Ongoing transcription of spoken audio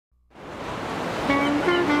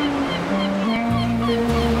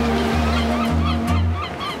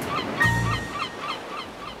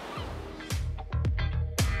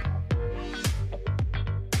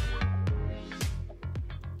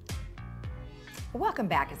Welcome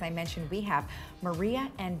back. As I mentioned, we have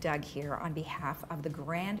Maria and Doug here on behalf of the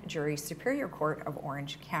Grand Jury Superior Court of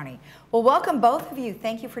Orange County. Well, welcome both of you.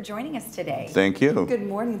 Thank you for joining us today. Thank you. Good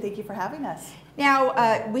morning. Thank you for having us.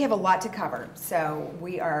 Now, we have a lot to cover, so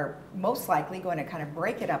we are most likely going to kind of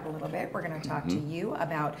break it up a little bit. We're going to talk to you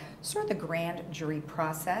about sort of the grand jury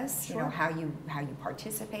process, you know, how you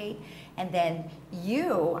participate, and then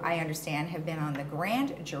you, I understand, have been on the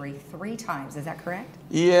grand jury 3 times. Is that correct?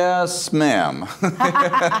 Yes, ma'am.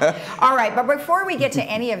 All right, but before we get to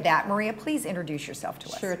any of that, Maria, please introduce yourself to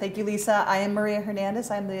us. Sure. Thank you, Lisa. I am Maria Hernandez.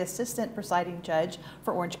 I'm the assistant presiding judge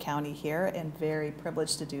for Orange County here, and very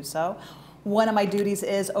privileged to do so. One of my duties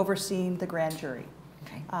is overseeing the grand jury.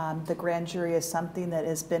 Okay. The grand jury is something that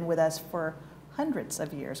has been with us for hundreds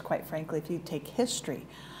of years, quite frankly, if you take history.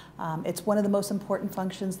 It's one of the most important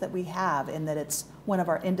functions that we have, in that it's one of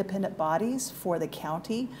our independent bodies for the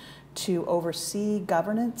county to oversee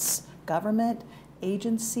governance, government,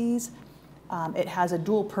 agencies. It has a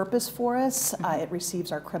dual purpose for us. It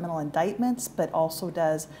receives our criminal indictments, but also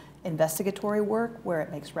does investigatory work where it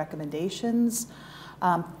makes recommendations.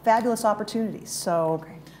 Fabulous opportunities. So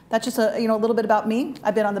that's just a little bit about me.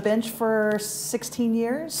 I've been on the bench for 16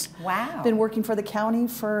 years. Wow. Been working for the county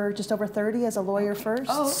for just over 30 as a lawyer first.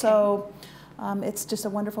 Oh, okay. So it's just a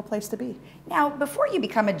wonderful place to be. Now, before you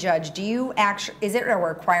become a judge, is it a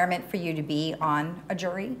requirement for you to be on a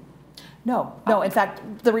jury? No, no. In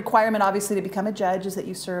fact, the requirement, obviously, to become a judge is that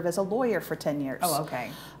you serve as a lawyer for 10 years. Oh,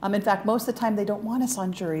 okay. In fact, most of the time they don't want us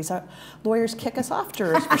on juries. Lawyers kick us off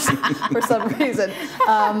juries for some reason.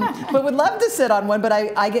 But would love to sit on one, but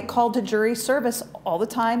I get called to jury service all the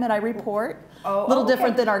time, and I report. A little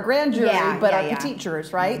different than our grand jury, but our petite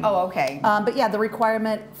jurors, right? Oh, okay. But yeah, the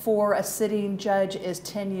requirement for a sitting judge is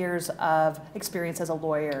 10 years of experience as a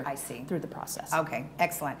lawyer. I see. Through the process. Okay,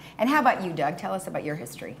 excellent. And how about you, Doug? Tell us about your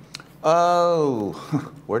history. Oh,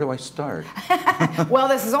 where do I start? Well,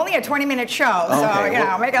 this is only a 20-minute show, so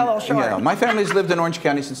well, make it a little short. Yeah, my family's lived in Orange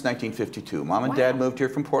County since 1952. Mom and Dad moved here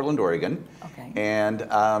from Portland, Oregon. Okay.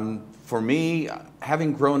 And for me,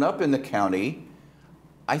 having grown up in the county,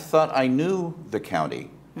 I thought I knew the county.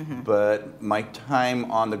 But my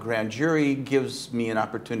time on the grand jury gives me an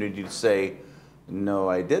opportunity to say, no,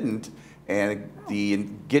 I didn't. And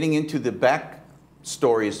getting into the back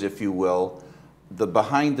stories, if you will, the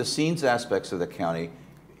behind-the-scenes aspects of the county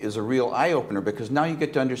is a real eye-opener, because now you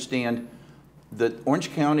get to understand that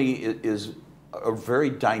Orange County is a very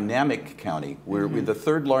dynamic county. We're the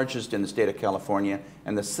 3rd largest in the state of California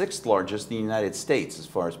and the 6th largest in the United States as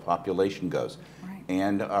far as population goes. Right.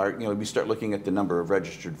 And we start looking at the number of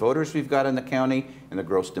registered voters we've got in the county and the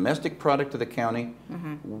gross domestic product of the county.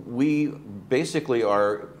 We basically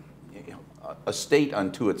are a state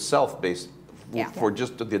unto itself, for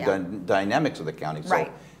just the dynamics of the county.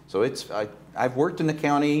 So, so I've worked in the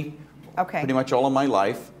county pretty much all of my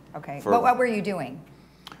life. Okay. What were you doing?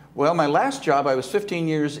 Well, my last job, I was 15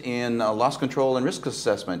 years in loss control and risk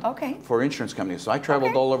assessment for insurance companies. So I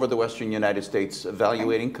traveled all over the western United States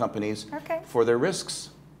evaluating companies for their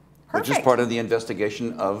risks. Which is part of the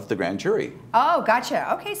investigation of the grand jury. Oh,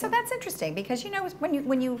 gotcha. Okay, so that's interesting, because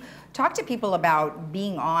when you talk to people about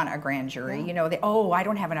being on a grand jury, I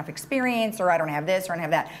don't have enough experience, or I don't have this, or I don't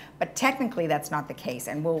have that. But technically, that's not the case,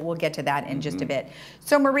 and we'll get to that in just a bit.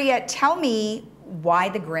 So, Maria, tell me why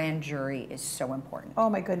the grand jury is so important. Oh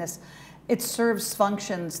my goodness. It serves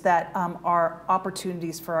functions that are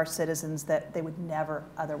opportunities for our citizens that they would never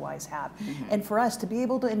otherwise have. And for us to be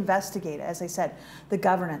able to investigate, as I said, the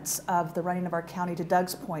governance of the running of our county, to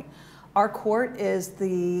Doug's point, our court is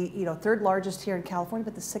the 3rd largest here in California,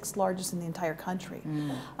 but the 6th largest in the entire country.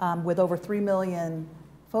 With over 3 million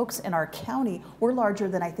folks in our county, we're larger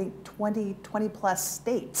than, I think, 20 plus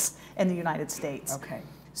states in the United States. Okay.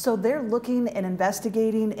 So they're looking and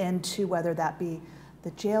investigating into whether that be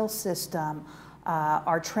the jail system,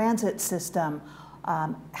 our transit system,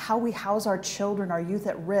 how we house our children, our youth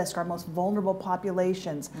at risk, our most vulnerable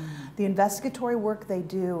populations. The investigatory work they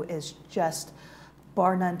do is just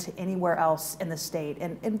bar none to anywhere else in the state.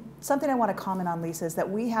 And something I want to comment on, Lisa, is that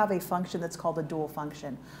we have a function that's called a dual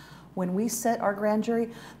function. When we sit our grand jury,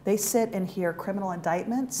 they sit and hear criminal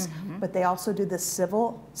indictments, but they also do the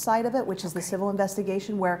civil side of it, which is the civil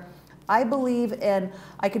investigation, where I believe, and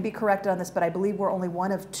I could be corrected on this, but I believe we're only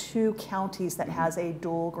one of 2 counties that has a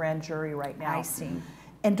dual grand jury right now. I see.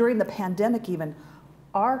 And during the pandemic even,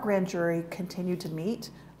 our grand jury continued to meet.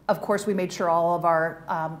 Of course, we made sure all of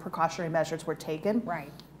our precautionary measures were taken.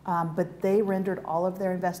 Right. But they rendered all of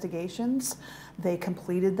their investigations. They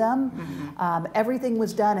completed them. Everything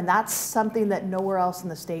was done, and that's something that nowhere else in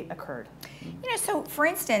the state occurred. So for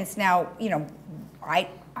instance, now,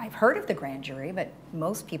 I I've heard of the grand jury, but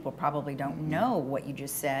most people probably don't know what you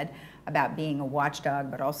just said about being a watchdog,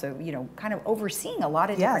 but also, you know, kind of overseeing a lot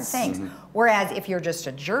of different Yes. things. Whereas if you're just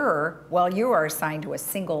a juror, well, you are assigned to a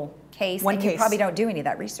single case, One and case. you probably don't do any of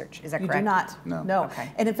that research. Is that You correct? do not. No. No. Okay.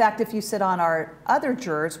 And in fact, if you sit on our other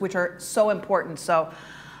jurors, which are so important, so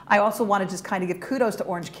I also want to just kind of give kudos to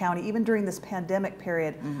Orange County. Even during this pandemic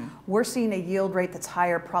period, we're seeing a yield rate that's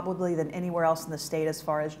higher probably than anywhere else in the state as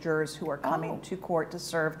far as jurors who are coming to court to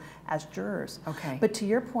serve as jurors. Okay. But to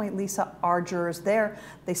your point, Lisa, our jurors there,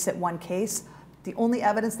 they sit one case. The only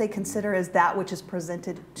evidence they consider is that which is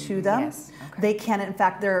presented to them. Yes, okay. They can't, in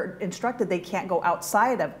fact, they're instructed they can't go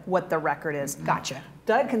outside of what the record is. Gotcha.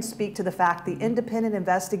 Doug can speak to the fact the independent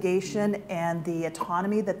investigation and the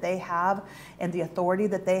autonomy that they have and the authority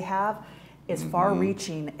that they have is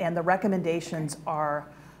far-reaching, and the recommendations are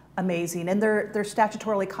amazing, and they're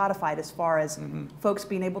statutorily codified as far as folks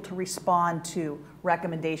being able to respond to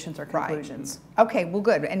recommendations or conclusions. Okay, well,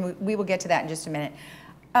 good, and we will get to that in just a minute.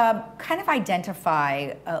 Kind of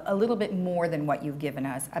identify a little bit more than what you've given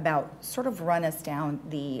us about, sort of run us down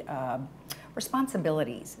the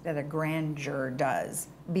responsibilities that a grand juror does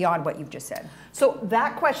beyond what you've just said. So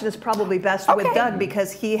that question is probably best with Okay. Doug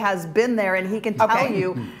because he has been there and he can tell Okay.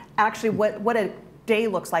 you actually what a day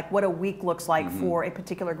looks like, what a week looks like for a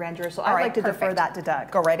particular grand juror. So I'd right, like to defer perfect. that to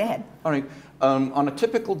Doug. Go right ahead. All right. On a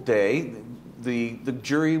typical day, the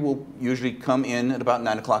jury will usually come in at about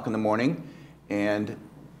 9 o'clock in the morning, and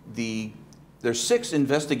there's 6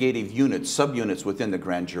 investigative units, subunits within the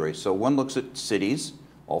grand jury. So one looks at cities,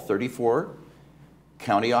 all 34,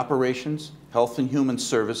 county operations, health and human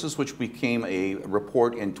services, which became a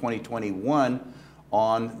report in 2021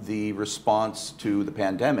 on the response to the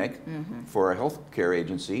pandemic for a healthcare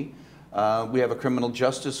agency. We have a criminal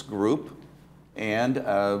justice group and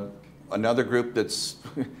another group that's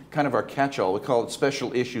kind of our catch-all. We call it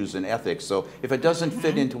special issues and ethics. So if it doesn't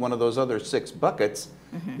fit into one of those other 6 buckets,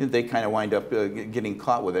 they kind of wind up getting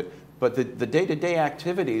caught with it. But the day-to-day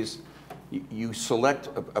activities, you select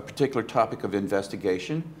a particular topic of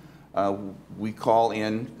investigation. We call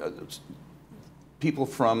in people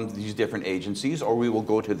from these different agencies, or we will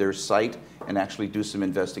go to their site and actually do some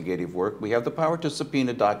investigative work. We have the power to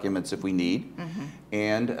subpoena documents if we need,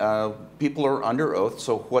 and people are under oath,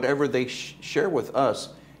 so whatever they share with us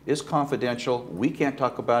is confidential. We can't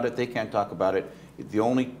talk about it, they can't talk about it. The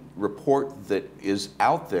only report that is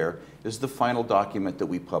out there is the final document that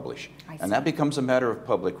we publish. And that becomes a matter of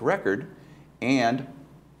public record, and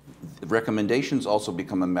recommendations also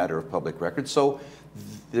become a matter of public record. So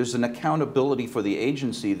there's an accountability for the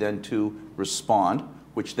agency then to respond,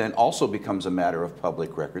 which then also becomes a matter of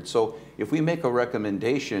public record. So if we make a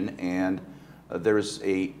recommendation and there's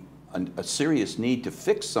a serious need to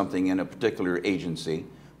fix something in a particular agency,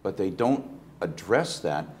 but they don't address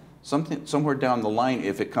that, somewhere down the line,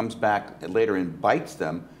 if it comes back later and bites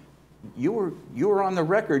them, you were on the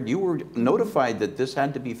record, you were notified that this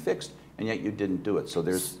had to be fixed, and yet you didn't do it. So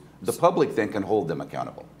the public then can hold them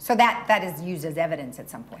accountable. So that is used as evidence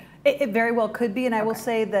at some point. It very well could be, and I will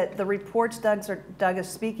say that the reports Doug is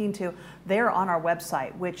speaking to, they're on our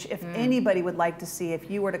website, which if anybody would like to see,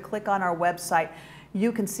 if you were to click on our website,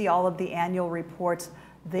 you can see all of the annual reports.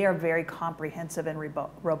 They are very comprehensive and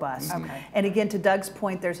robust. Okay. And again, to Doug's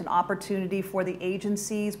point, there's an opportunity for the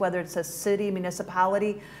agencies, whether it's a city,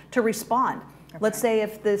 municipality, to respond. Okay. Let's say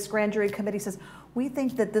if this grand jury committee says, we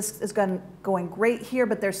think that this is going great here,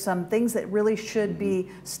 but there's some things that really should be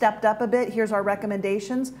stepped up a bit. Here's our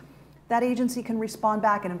recommendations. That agency can respond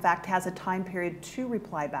back and in fact has a time period to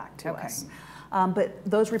reply back to us. But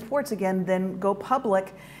those reports, again, then go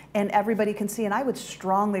public and everybody can see. And I would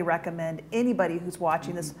strongly recommend anybody who's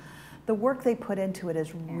watching this, the work they put into it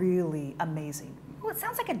is really amazing. Well, it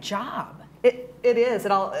sounds like a job. It is,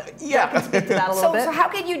 and I'll can speak to that a little bit. So how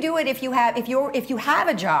could you do it if you have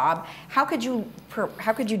a job? How could you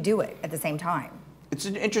do it at the same time? It's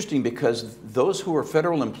interesting because those who are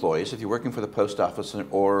federal employees, if you're working for the post office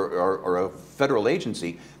or a federal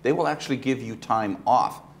agency, they will actually give you time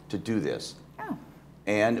off to do this. Oh.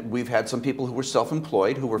 And we've had some people who were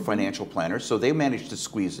self-employed, who were financial planners, so they managed to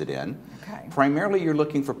squeeze it in. Okay. Primarily, you're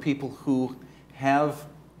looking for people who have,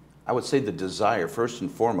 I would say, the desire, first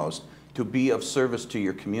and foremost, to be of service to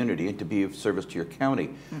your community and to be of service to your county.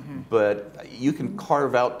 But you can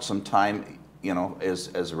carve out some time, you know, as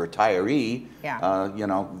a retiree. Yeah. You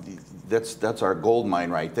know, that's our gold mine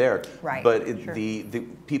right there. Right. But Sure. the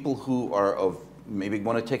people who are of maybe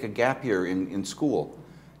want to take a gap year in school,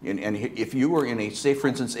 and if you were in a, say for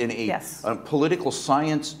instance, in a political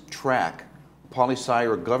science track, poli-sci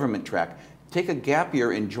or government track, take a gap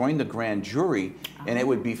year and join the grand jury, and it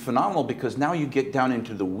would be phenomenal because now you get down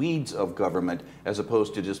into the weeds of government as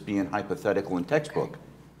opposed to just being hypothetical and textbook.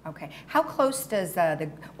 Okay. How close does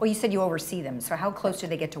well, you said you oversee them, so how close do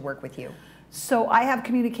they get to work with you? So I have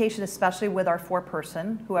communication, especially with our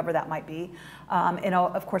foreperson, whoever that might be. And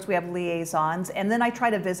of course, we have liaisons. And then I try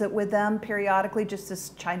to visit with them periodically just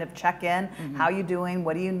to kind of check in. How you doing?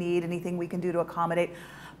 What do you need? Anything we can do to accommodate?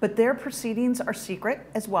 But their proceedings are secret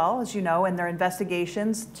as well, as you know, and their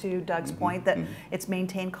investigations, to Doug's point, that it's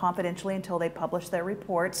maintained confidentially until they publish their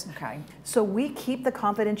reports. Okay. So we keep the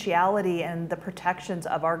confidentiality and the protections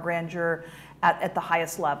of our grand juror at the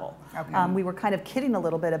highest level. Okay. We were kind of kidding a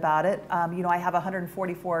little bit about it. You know, I have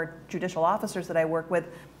 144 judicial officers that I work with.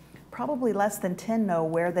 Probably less than 10 know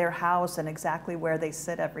where they're housed and exactly where they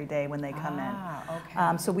sit every day when they come in.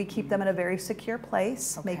 Okay. So we keep them in a very secure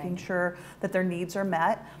place, Okay. making sure that their needs are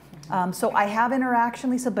met. So I have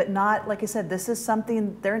interaction, Lisa, but not, like I said, this is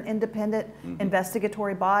something, they're an independent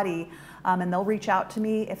investigatory body, and they'll reach out to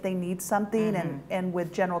me if they need something and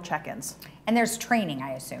with general check-ins. And there's training,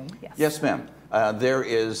 I assume. Yes. Yes, ma'am. There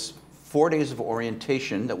is 4 days of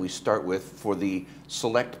orientation that we start with for the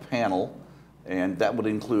select panel, and that would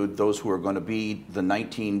include those who are going to be the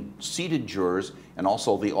 19 seated jurors and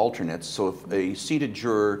also the alternates. So if a seated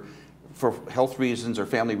juror, for health reasons or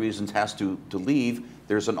family reasons, has to leave,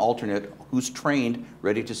 there's an alternate who's trained,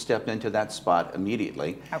 ready to step into that spot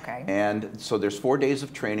immediately. Okay. And so there's 4 days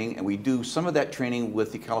of training, and we do some of that training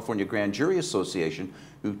with the California Grand Jury Association,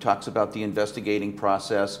 who talks about the investigating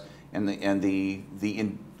process and the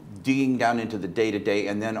digging down into the day-to-day.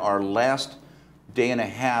 And then our last day and a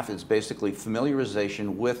half is basically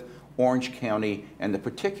familiarization with Orange County and the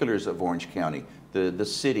particulars of Orange County, the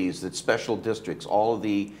cities, the special districts, all of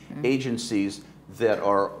the agencies that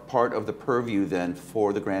are part of the purview then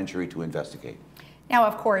for the grand jury to investigate. Now,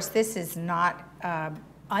 of course, this is not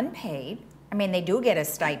unpaid. I mean, they do get a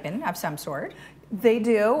stipend of some sort. They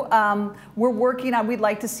do. We're working on, we'd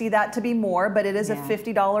like to see that to be more, but it is a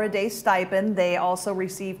 $50 a day stipend. They also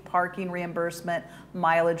receive parking reimbursement,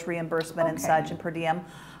 mileage reimbursement and such, and per diem.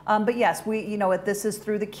 But yes, this is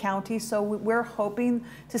through the county, so we're hoping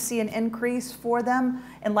to see an increase for them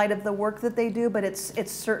in light of the work that they do, but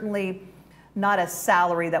it's certainly not a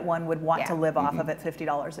salary that one would want to live off of at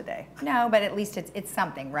 $50 a day. No, but at least it's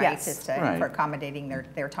something, right? Yes. Just Right. for accommodating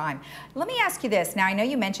their time. Let me ask you this. Now, I know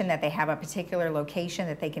you mentioned that they have a particular location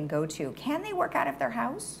that they can go to. Can they work out of their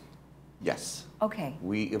house? Yes. Okay.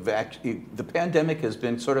 The pandemic has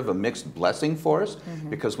been sort of a mixed blessing for us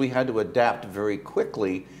because we had to adapt very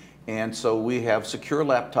quickly, and so we have secure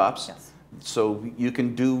laptops. Yes. So you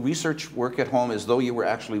can do research work at home as though you were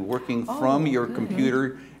actually working from your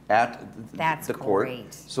computer at the court.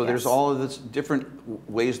 Great. So there's all of this different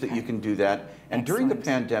ways that you can do that. And during the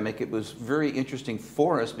pandemic, it was very interesting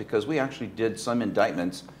for us because we actually did some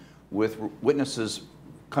indictments with witnesses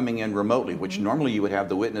coming in remotely, which normally you would have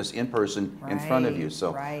the witness in person in front of you.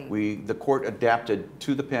 So the court adapted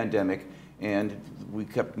to the pandemic, and we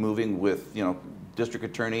kept moving with, district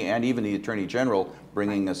attorney and even the attorney general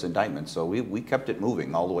bringing us indictments. So we kept it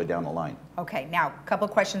moving all the way down the line. Okay, now a couple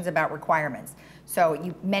of questions about requirements. So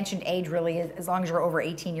you mentioned age really, as long as you're over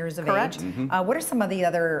 18 years of Correct. age. What are some of the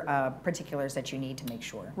other particulars that you need to make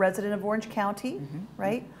sure? Resident of Orange County,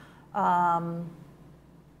 right?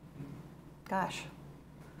 Gosh.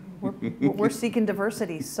 We're seeking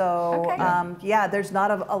diversity, so there's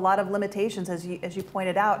not a lot of limitations, as you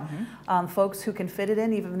pointed out. Folks who can fit it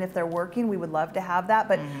in, even if they're working, we would love to have that,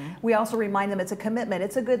 but we also remind them it's a commitment.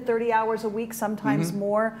 It's a good 30 hours a week, sometimes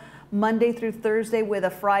more, Monday through Thursday with a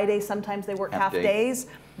Friday. Sometimes they work half days.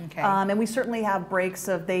 Okay. And we certainly have breaks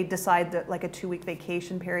of they decide that like a 2-week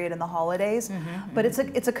vacation period in the holidays, but it's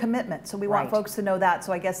a commitment. So we want folks to know that.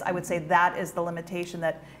 So I guess I would say that is the limitation,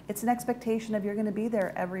 that it's an expectation of you're going to be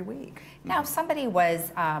there every week. Now, if somebody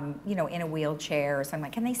was, in a wheelchair or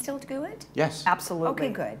something, can they still do it? Yes. Absolutely.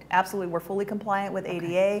 Okay, good. Absolutely. We're fully compliant with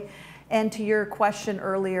ADA. And to your question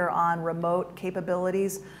earlier on remote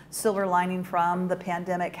capabilities, silver lining from the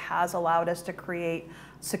pandemic has allowed us to create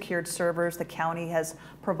secured servers. The county has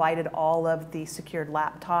provided all of the secured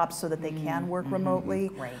laptops so that they can work remotely,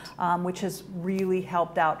 which has really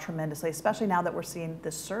helped out tremendously, especially now that we're seeing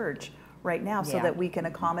this surge right now, so that we can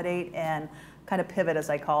accommodate and kind of pivot, as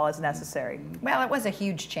I call, as necessary. Well, it was a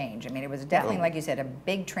huge change. I mean, it was definitely, like you said, a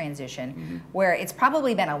big transition where it's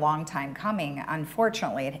probably been a long time coming.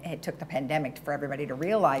 Unfortunately, it took the pandemic for everybody to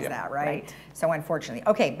realize that, right? So unfortunately.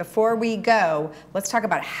 Okay, before we go, let's talk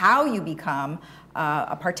about how you become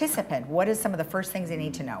a participant. What is some of the first things they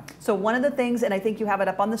need to know? So one of the things, and I think you have it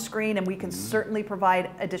up on the screen, and we can certainly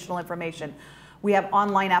provide additional information. We have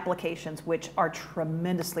online applications, which are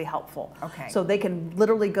tremendously helpful. Okay. So they can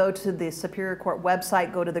literally go to the Superior Court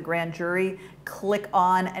website, go to the grand jury, click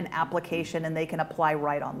on an application, and they can apply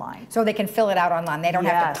right online. So they can fill it out online. They don't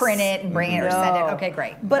have Yes. to print it and bring it or send it. No. Okay,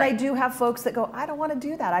 great. But great. I do have folks that go, I don't want to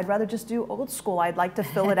do that. I'd rather just do old school. I'd like to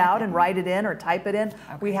fill it out and write it in or type it in.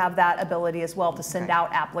 We have that ability as well to send Okay. out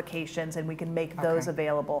applications, and we can make those Okay.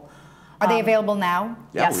 available. Are they available now?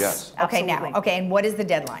 Yeah, Yes. yes. Okay, Absolutely. now. Okay, and what is the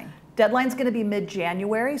deadline? Deadline's going to be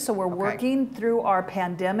mid-January, so we're working through our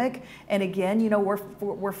pandemic. And again, you know,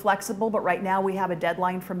 we're flexible, but right now we have a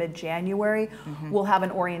deadline for mid-January. We'll have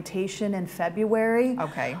an orientation in February.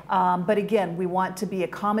 Okay. But again, we want to be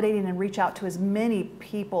accommodating and reach out to as many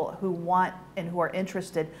people who want and who are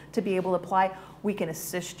interested to be able to apply. We can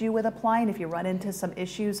assist you with applying if you run into some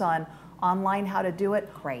issues on online how to do it.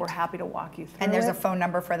 Great. We're happy to walk you through And there's it. a phone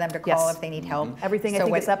number for them to call Yes. if they need help. Everything I So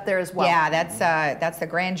think what- is up there as well. Yeah, that's the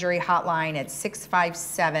grand jury hotline at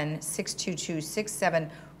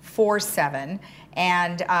 657-622-6747.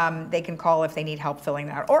 And they can call if they need help filling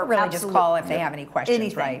that out, or really just call if they have any questions,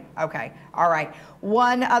 Anything. right? Okay, all right.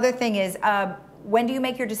 One other thing is, when do you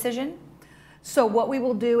make your decision? So what we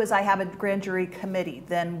will do is I have a grand jury committee.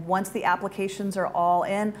 Then once the applications are all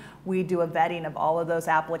in, we do a vetting of all of those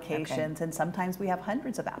applications. And sometimes we have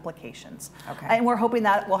hundreds of applications. Okay. And we're hoping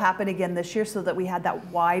that will happen again this year so that we had that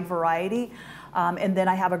wide variety. And then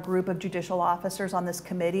I have a group of judicial officers on this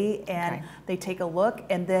committee, and Okay. they take a look.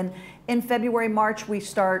 And then in February, March, we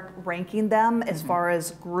start ranking them as far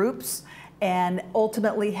as groups, and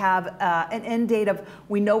ultimately have an end date of,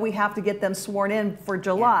 we know we have to get them sworn in for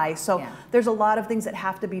July. So yeah. there's a lot of things that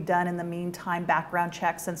have to be done in the meantime, background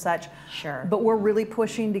checks and such. Sure. But we're really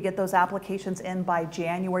pushing to get those applications in by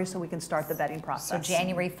January so we can start the vetting So process.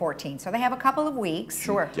 January 14th. So they have a couple of weeks.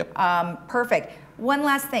 Sure. Yep. Perfect. One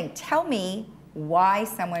last thing. Tell me why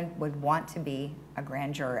someone would want to be a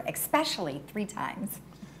grand juror, especially 3 times.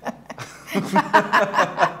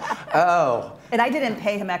 Oh. And I didn't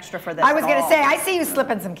pay him extra for this. I was at going to all. say, I see you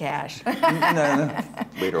slipping some cash. No.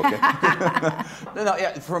 Later, okay. No,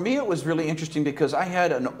 yeah, for me it was really interesting because I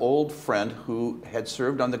had an old friend who had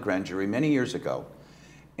served on the grand jury many years ago,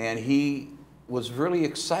 and he was really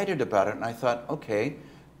excited about it, and I thought, okay,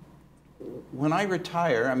 when I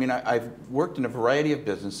retire, I mean, I've worked in a variety of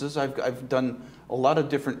businesses, I've done a lot of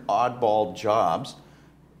different oddball jobs.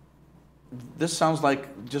 This sounds like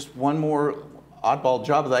just one more oddball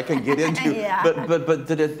job that I can get into, Yeah. but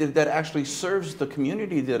that actually serves the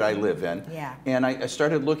community that I live in. Yeah. And I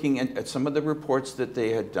started looking at some of the reports that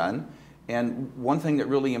they had done, and one thing that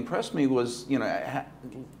really impressed me was, you know,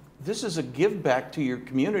 this is a give back to your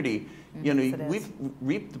community. You know, Yes, it is. we've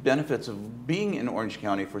reaped the benefits of being in Orange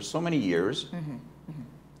County for so many years.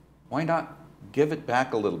 Why not give it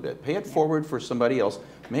back a little bit? Pay it forward for somebody else.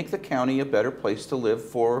 Make the county a better place to live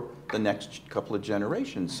for the next couple of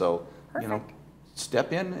generations. So, you know, Perfect.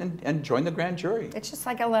 step in and join the grand jury. It's just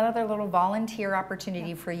like another little volunteer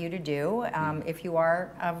opportunity for you to do if you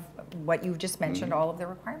are of what you've just mentioned, all of the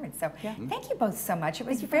requirements. So thank you both so much. It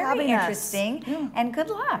was Thank you for very having us. interesting, and good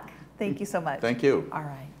luck. Thank you so much. Thank you. All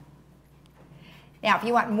right. Now, if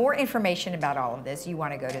you want more information about all of this, you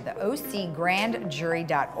want to go to the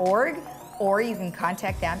ocgrandjury.org, or you can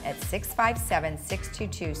contact them at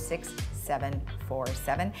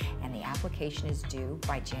 657-622-6747, and the application is due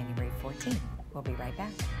by January 14th. We'll be right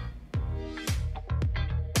back.